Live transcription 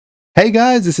Hey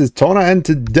guys, this is Tauna, and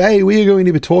today we are going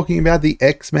to be talking about the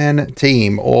X-Men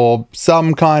team, or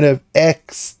some kind of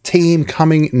X team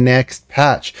coming next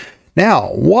patch. Now,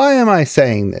 why am I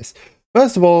saying this?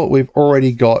 First of all, we've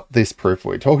already got this proof.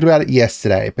 We talked about it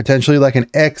yesterday. Potentially like an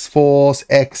X-Force,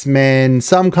 X-Men,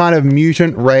 some kind of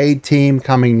mutant raid team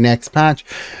coming next patch.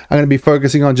 I'm going to be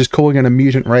focusing on just calling it a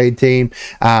mutant raid team.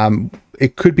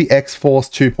 It could be X-Force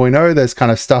 2.0. There's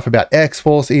kind of stuff about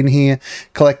X-Force in here.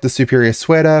 Collect the superior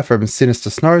sweater from Sinister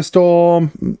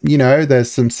Snowstorm. You know,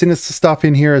 there's some Sinister stuff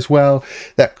in here as well.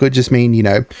 That could just mean, you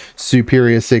know,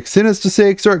 Superior 6, Sinister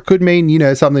 6, or it could mean, you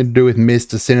know, something to do with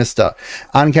Mr. Sinister.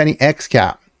 Uncanny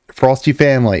X-Cap, Frosty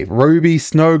Family, Ruby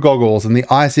Snow Goggles, and the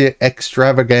Icy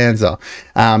Extravaganza.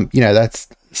 You know, that's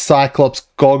Cyclops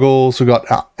Goggles. We've got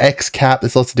X-Cap.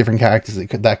 There's lots of different characters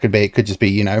that could be. It could just be,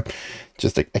 you know,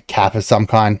 just a cap of some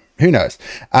kind. Who knows?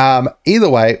 Either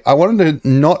way, I wanted to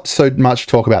not so much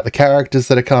talk about the characters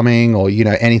that are coming or, you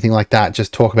know, anything like that.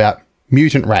 Just talk about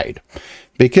Mutant Raid.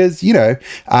 Because, you know,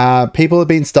 people have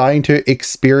been starting to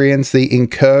experience the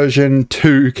Incursion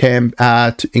 2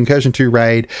 Incursion 2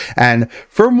 raid. And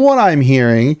from what I'm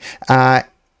hearing,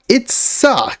 it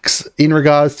sucks in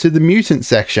regards to the mutant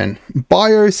section.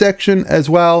 Bio section as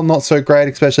well, not so great,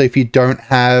 especially if you don't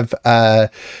have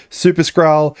Super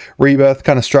Skrull. Rebirth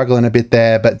kind of struggling a bit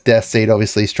there, but Death Seed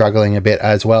obviously struggling a bit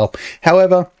as well.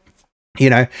 However, you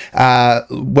know,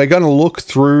 we're going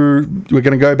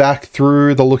to go back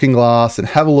through the looking glass and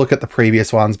have a look at the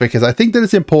previous ones, because I think that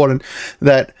it's important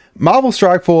that Marvel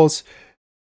Strike Force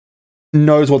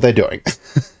knows what they're doing.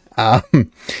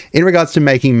 In regards to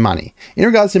making money.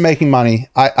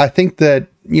 I think that,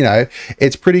 you know,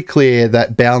 it's pretty clear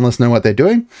that Boundless know what they're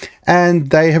doing, and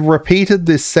they have repeated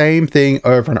this same thing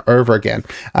over and over again.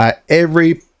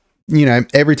 Every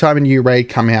time a new raid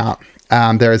come out,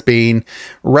 there has been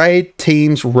raid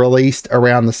teams released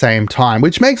around the same time,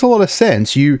 which makes a lot of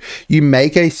sense. You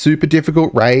make a super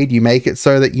difficult raid, you make it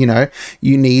so that, you know,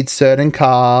 you need certain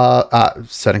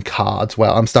cards.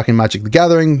 Well, I'm stuck in Magic the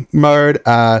Gathering mode.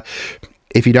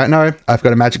 If you don't know, I've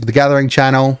got a Magic the Gathering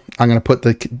channel. I'm going to put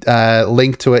the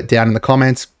link to it down in the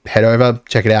comments. Head over,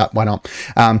 check it out. Why not?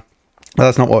 But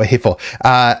that's not what we're here for.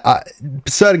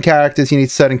 Certain characters, you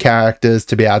need certain characters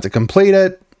to be able to complete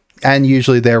it. And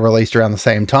usually they're released around the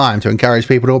same time to encourage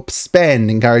people to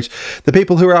spend, encourage the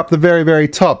people who are up the very, very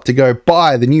top to go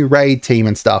buy the new raid team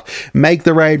and stuff. Make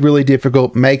the raid really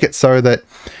difficult. Make it so that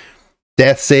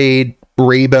Death Seed,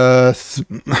 Rebirth,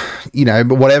 you know,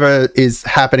 but whatever is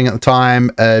happening at the time,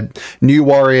 New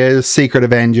Warriors, Secret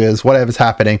Avengers, whatever's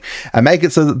happening, and make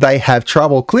it so that they have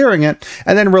trouble clearing it,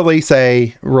 and then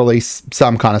release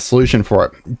some kind of solution for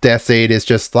it. Death Seed is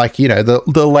just like, you know,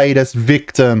 the latest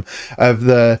victim of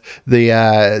the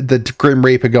Grim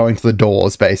Reaper going to the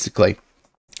doors, basically.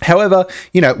 However,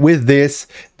 you know, with this,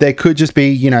 there could just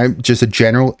be, you know, just a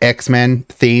general X-Men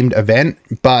themed event.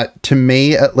 But to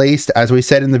me, at least, as we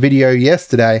said in the video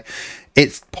yesterday,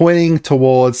 it's pointing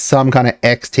towards some kind of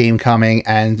X team coming,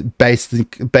 and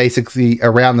basically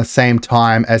around the same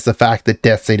time as the fact that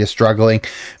Death Seed is struggling.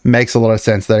 Makes a lot of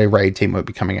sense that a raid team would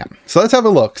be coming out. So let's have a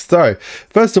look. So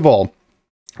first of all,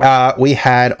 we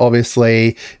had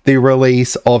obviously the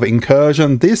release of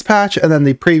Incursion this patch, and then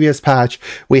the previous patch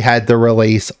we had the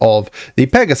release of the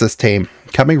Pegasus team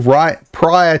coming right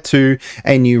prior to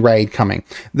a new raid coming.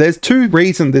 There's two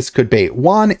reasons this could be.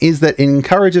 One is that it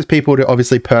encourages people to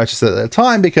obviously purchase it at a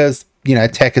time because, you know,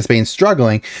 tech has been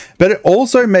struggling, but it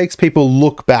also makes people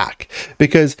look back,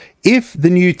 because if the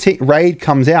new raid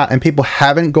comes out and people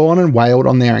haven't gone and wailed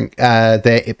on their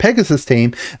Pegasus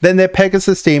team, then their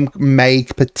Pegasus team may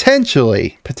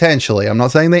potentially, I'm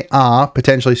not saying they are,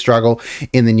 potentially struggle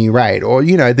in the new raid, or,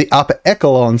 you know, the upper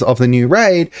echelons of the new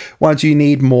raid once you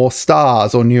need more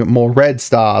stars or more red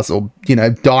stars or, you know,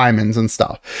 diamonds and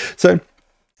stuff. So,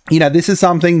 you know, this is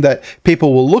something that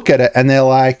people will look at it and they're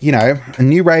like, you know, a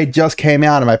new raid just came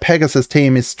out and my Pegasus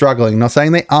team is struggling. Not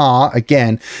saying they are,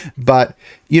 again, but,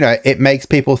 you know, it makes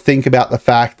people think about the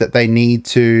fact that they need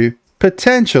to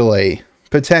potentially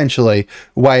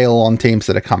wail on teams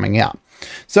that are coming out.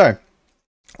 So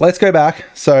let's go back.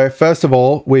 So first of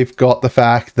all, we've got the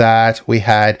fact that we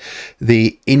had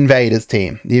the Invaders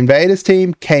team. The Invaders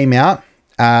team came out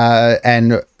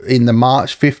and in the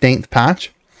March 15th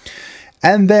patch.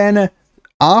 And then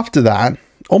after that,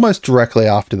 almost directly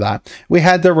after that, we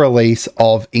had the release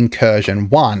of Incursion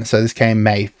 1. So this came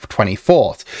May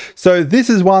 24th. So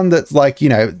this is one that's like, you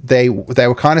know, they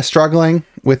were kind of struggling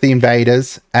with the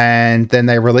Invaders, and then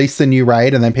they released the new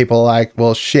raid, and then people are like,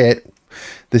 well, shit,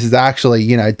 this is actually,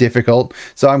 you know, difficult.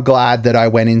 So I'm glad that I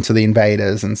went into the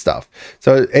invaders and stuff.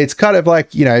 So it's kind of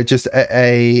like, you know, just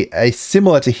a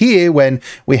similar to here when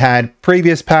we had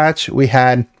previous patch, we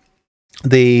had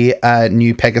the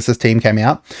new Pegasus team came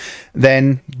out,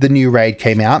 then the new raid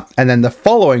came out, and then the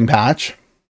following patch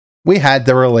we had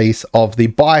the release of the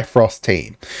Bifrost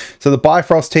team. So the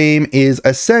Bifrost team is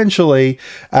essentially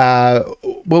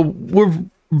we're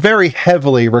very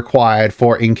heavily required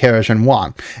for Incursion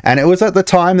 1, and it was at the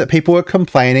time that people were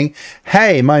complaining,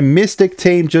 hey, my Mystic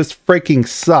team just freaking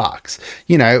sucks.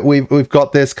 You know, we've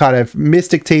got this kind of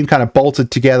Mystic team kind of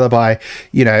bolted together by,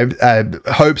 you know,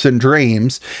 hopes and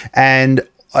dreams, and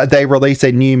they release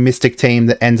a new Mystic team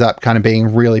that ends up kind of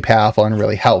being really powerful and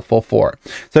really helpful for it.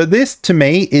 So this, to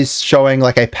me, is showing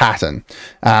like a pattern.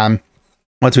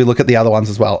 Once we look at the other ones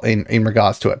as well in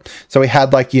regards to it. So we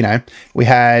had, like, you know, we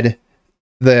had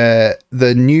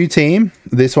the new team,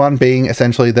 this one being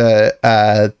essentially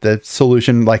the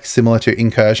solution, like similar to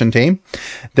Incursion team.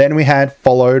 Then we had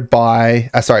followed by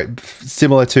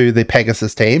similar to the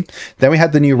Pegasus team. Then we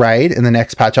had the new raid in the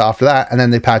next patch after that, and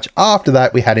then the patch after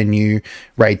that we had a new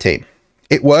raid team.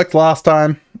 It worked last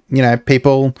time. You know,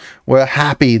 people were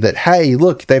happy that, hey,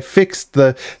 look, they've fixed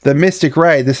the Mystic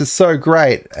raid, this is so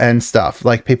great and stuff.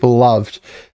 Like, people loved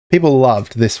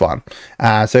this one.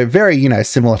 So very, you know,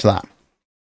 similar to that.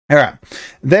 All right,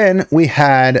 then we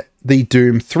had the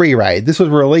Doom 3 raid. This was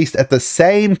released at the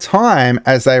same time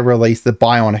as they released the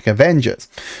Bionic Avengers.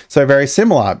 So very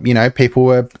similar. You know, people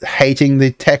were hating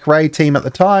the tech raid team at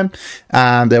the time.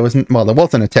 There wasn't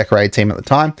a tech raid team at the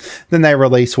time. Then they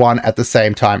released one at the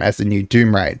same time as the new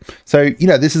Doom raid. So, you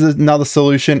know, this is another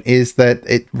solution, is that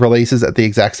it releases at the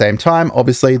exact same time.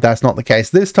 Obviously, that's not the case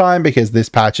this time because this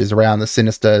patch is around the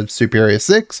Sinister Superior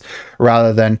 6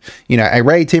 rather than, you know, a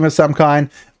raid team of some kind.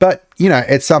 But, you know,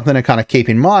 it's something to kind of keep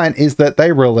in mind, is that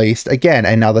they released, again,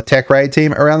 another tech raid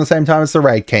team around the same time as the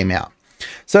raid came out.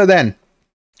 So then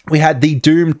we had the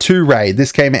Doom 2 raid.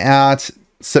 This came out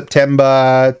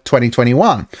September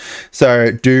 2021.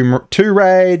 So Doom 2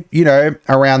 raid, you know,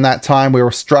 around that time we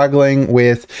were struggling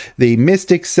with the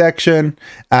Mystic section.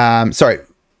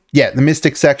 The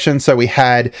Mystic section. So we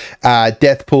had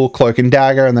Deathpool, Cloak and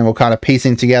Dagger, and then we're kind of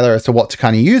piecing together as to what to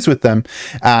kind of use with them.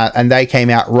 And they came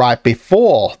out right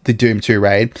before the Doom 2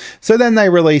 raid. So then they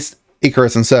released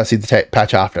Icarus and Cersei the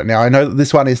patch after. Now, I know that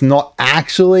this one is not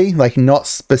actually, like, not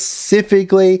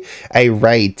specifically a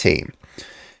raid team.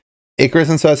 Icarus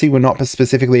and Cersei were not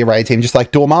specifically a raid team, just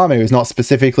like Dormammu is not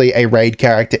specifically a raid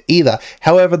character either.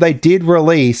 However, they did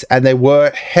release, and they were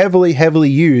heavily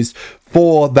used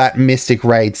for that Mystic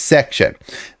raid section.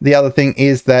 The other thing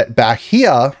is that back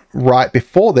here, right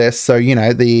before this, so, you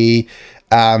know, the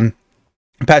patch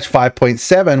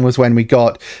 5.7 was when we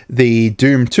got the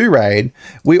Doom 2 raid.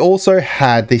 We also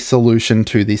had the solution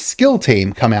to the skill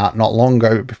team come out not long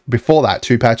ago before that.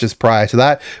 2 patches prior to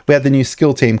that, we had the new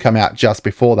skill team come out just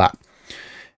before that.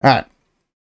 All right.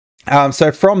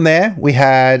 So from there, we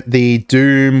had the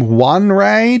Doom 1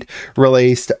 raid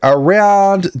released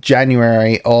around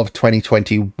January of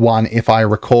 2021, if I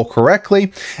recall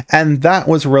correctly. And that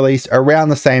was released around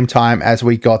the same time as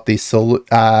we got the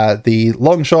Longshot,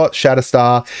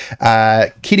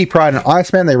 Shatterstar, Kitty Pryde and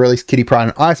Iceman. They released Kitty Pryde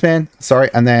and Iceman,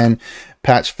 and then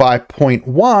patch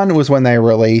 5.1 was when they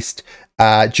released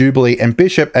Jubilee and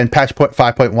Bishop, and patch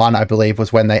 5.1, I believe,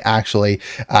 was when they actually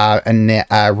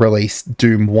released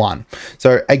Doom 1.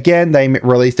 So again, they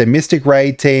released a Mystic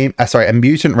raid team, a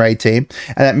Mutant raid team,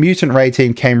 and that Mutant raid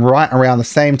team came right around the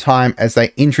same time as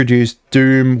they introduced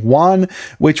Doom 1,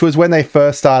 which was when they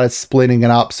first started splitting it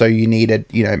up. So you needed,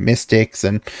 you know, Mystics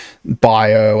and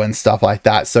Bio and stuff like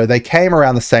that. So they came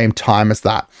around the same time as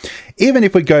that. Even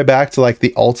if we go back to, like,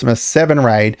 the Ultima 7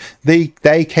 raid,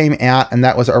 they came out, and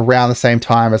that was around the same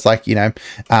time as, like, you know,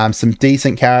 some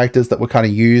decent characters that were kind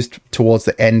of used towards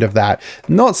the end of that.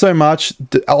 Not so much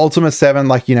Ultima 7,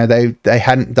 like, you know, they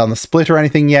hadn't done the split or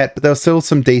anything yet, but there were still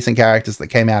some decent characters that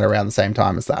came out around the same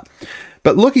time as that.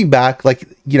 But looking back, like,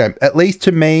 you know, at least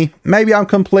to me, maybe I'm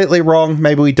completely wrong.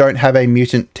 Maybe we don't have a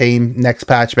Mutant team next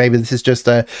patch. Maybe this is just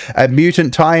a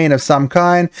Mutant tie-in of some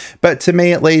kind. But to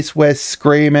me, at least, we're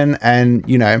screaming, and,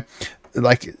 you know,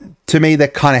 like, to me, they're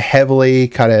kind of heavily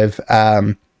kind of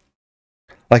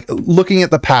like looking at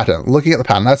the pattern.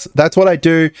 That's what I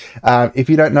do.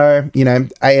 If you don't know, you know,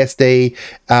 ASD,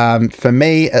 for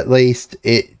me, at least,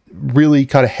 it really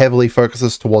kind of heavily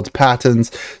focuses towards patterns,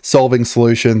 solving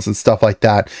solutions and stuff like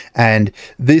that. And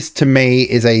this, to me,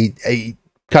 is a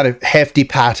kind of hefty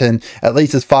pattern, at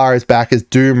least as far as back as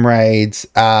Doom raids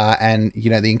and, you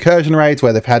know, the incursion raids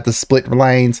where they've had to split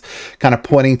lanes, kind of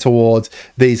pointing towards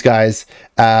these guys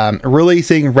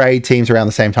releasing raid teams around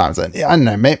the same time. So, I don't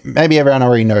know, maybe everyone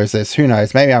already knows this. Who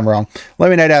knows? Maybe I'm wrong. Let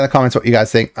me know down in the comments what you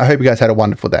guys think. I hope you guys had a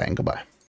wonderful day, and goodbye.